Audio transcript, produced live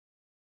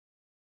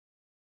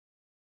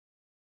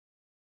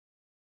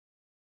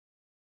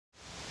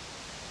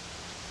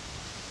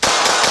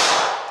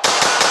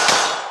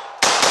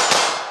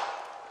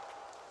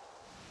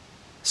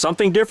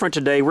Something different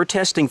today. We're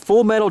testing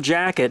Full Metal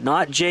Jacket,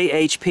 not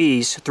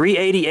JHP's,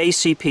 380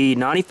 ACP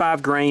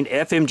 95 grain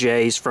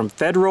FMJs from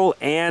Federal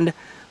and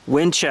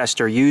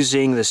Winchester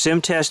using the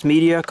SIM-TEST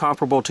Media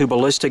comparable to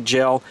ballistic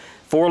gel.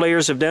 4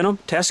 layers of denim.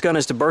 Test gun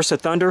is the Bersa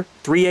Thunder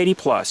 380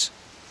 Plus.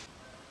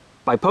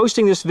 By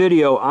posting this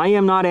video, I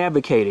am not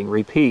advocating,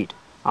 repeat,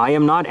 I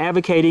am not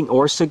advocating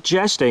or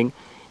suggesting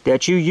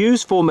that you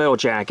use Full Metal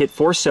Jacket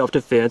for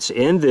self-defense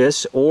in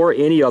this or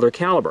any other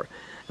caliber.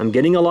 I'm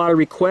getting a lot of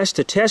requests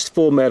to test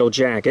Full Metal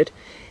Jacket,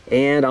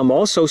 and I'm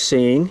also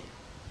seeing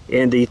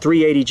in the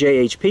 380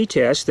 JHP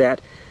test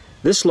that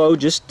this load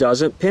just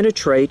doesn't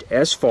penetrate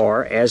as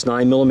far as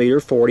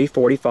 9mm, 40,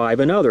 45,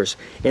 and others.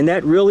 And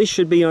that really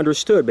should be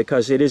understood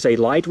because it is a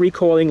light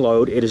recoiling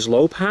load. It is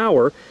low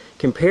power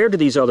compared to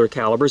these other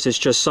calibers. It's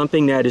just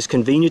something that is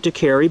convenient to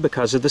carry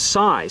because of the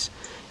size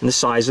and the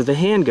size of the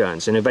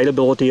handguns and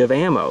availability of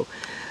ammo.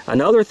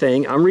 Another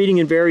thing, I'm reading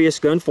in various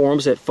gun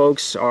forums that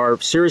folks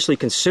are seriously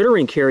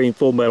considering carrying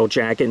Full Metal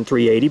Jacket in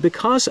 380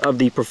 because of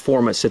the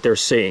performance that they're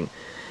seeing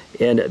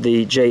in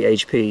the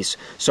JHPs.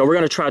 So we're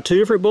going to try 2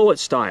 different bullet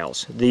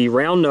styles, the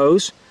round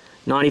nose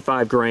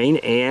 95 grain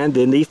and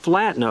then the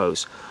flat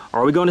nose.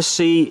 Are we going to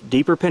see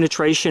deeper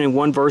penetration in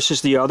one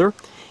versus the other,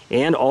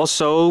 and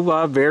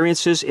also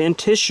variances in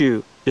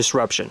tissue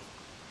disruption?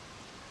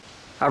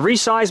 I've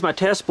resized my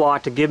test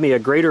block to give me a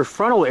greater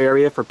frontal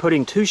area for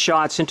putting 2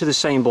 shots into the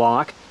same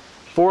block.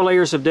 4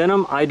 layers of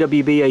denim,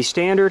 IWBA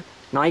standard,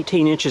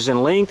 19 inches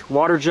in length,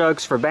 water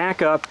jugs for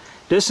backup,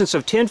 distance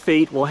of 10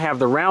 feet. We'll have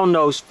the round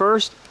nose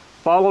first,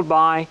 followed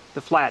by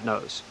the flat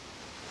nose.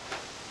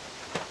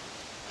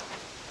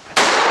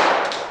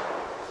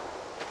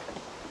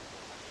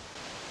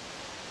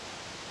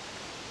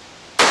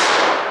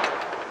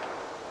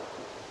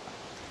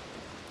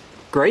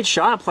 Great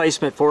shot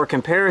placement for a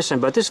comparison,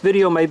 but this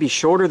video may be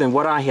shorter than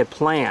what I had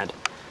planned.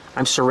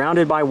 I'm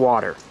surrounded by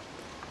water.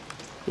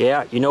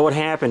 Yeah, you know what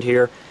happened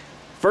here.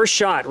 First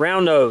shot,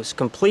 round nose,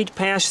 complete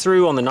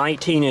pass-through on the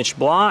 19-inch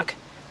block,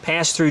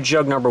 pass-through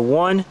jug number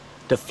 1,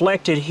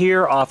 deflected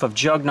here off of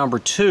jug number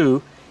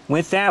 2,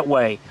 went that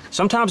way.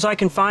 Sometimes I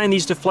can find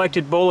these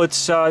deflected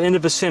bullets in the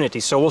vicinity,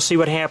 so we'll see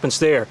what happens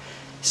there.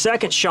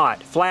 Second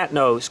shot, flat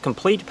nose,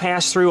 complete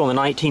pass-through on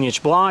the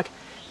 19-inch block,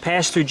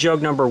 pass-through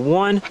jug number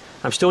 1.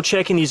 I'm still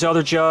checking these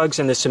other jugs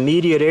in this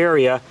immediate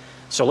area,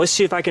 so let's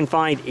see if I can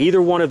find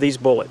either one of these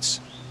bullets.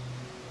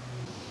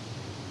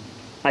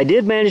 I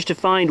did manage to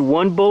find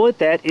one bullet.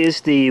 That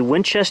is the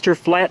Winchester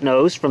flat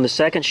nose from the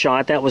second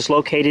shot. That was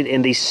located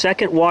in the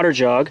second water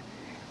jug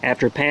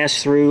after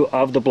pass-through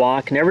of the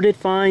block. Never did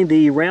find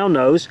the round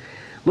nose.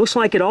 Looks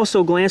like it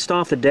also glanced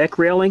off the deck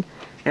railing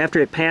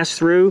after it passed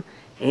through,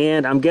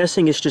 and I'm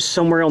guessing it's just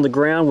somewhere on the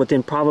ground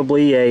within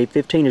probably a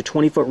 15 to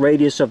 20 foot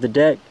radius of the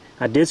deck.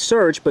 I did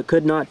search but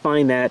could not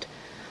find that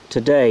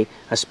today.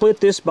 I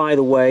split this, by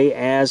the way,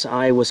 as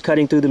I was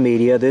cutting through the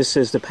media. This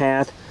is the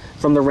path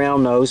from the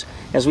round nose.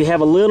 As we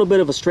have a little bit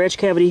of a stretch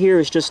cavity here,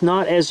 it's just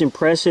not as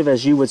impressive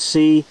as you would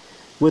see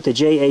with the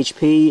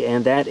JHP,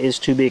 and that is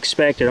to be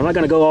expected. I'm not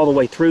going to go all the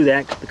way through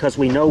that because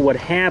we know what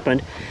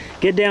happened.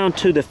 Get down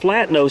to the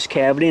flat nose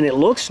cavity, and it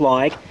looks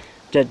like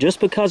that just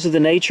because of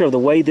the nature of the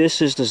way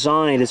this is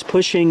designed, it's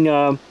pushing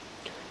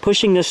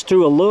this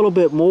through a little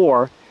bit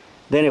more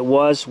than it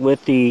was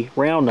with the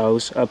round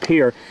nose up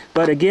here.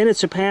 But again,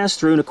 it's a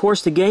pass-through, and of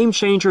course the game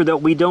changer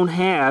that we don't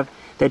have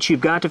that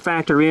you've got to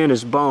factor in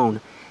is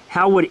bone.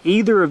 How would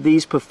either of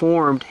these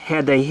performed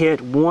had they hit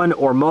one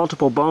or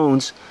multiple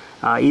bones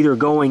either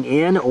going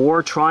in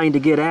or trying to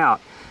get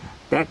out?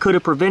 That could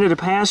have prevented a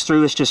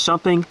pass-through. It's just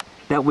something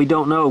that we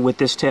don't know with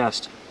this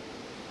test.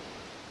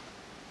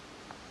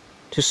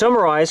 To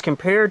summarize,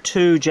 compared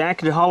to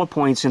jacketed hollow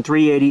points in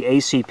 380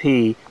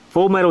 ACP,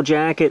 Full Metal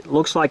Jacket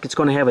looks like it's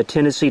going to have a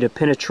tendency to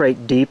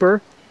penetrate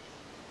deeper.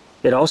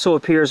 It also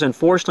appears,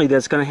 unfortunately, that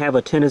it's going to have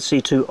a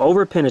tendency to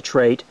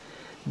over-penetrate.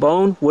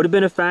 Bone would have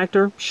been a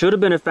factor, should have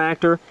been a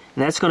factor,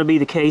 and that's going to be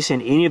the case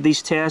in any of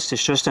these tests.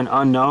 It's just an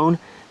unknown,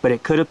 but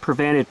it could have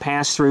prevented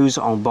pass-throughs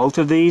on both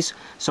of these.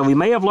 So we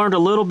may have learned a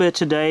little bit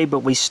today, but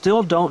we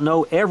still don't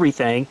know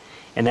everything,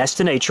 and that's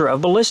the nature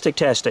of ballistic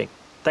testing.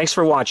 Thanks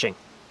for watching.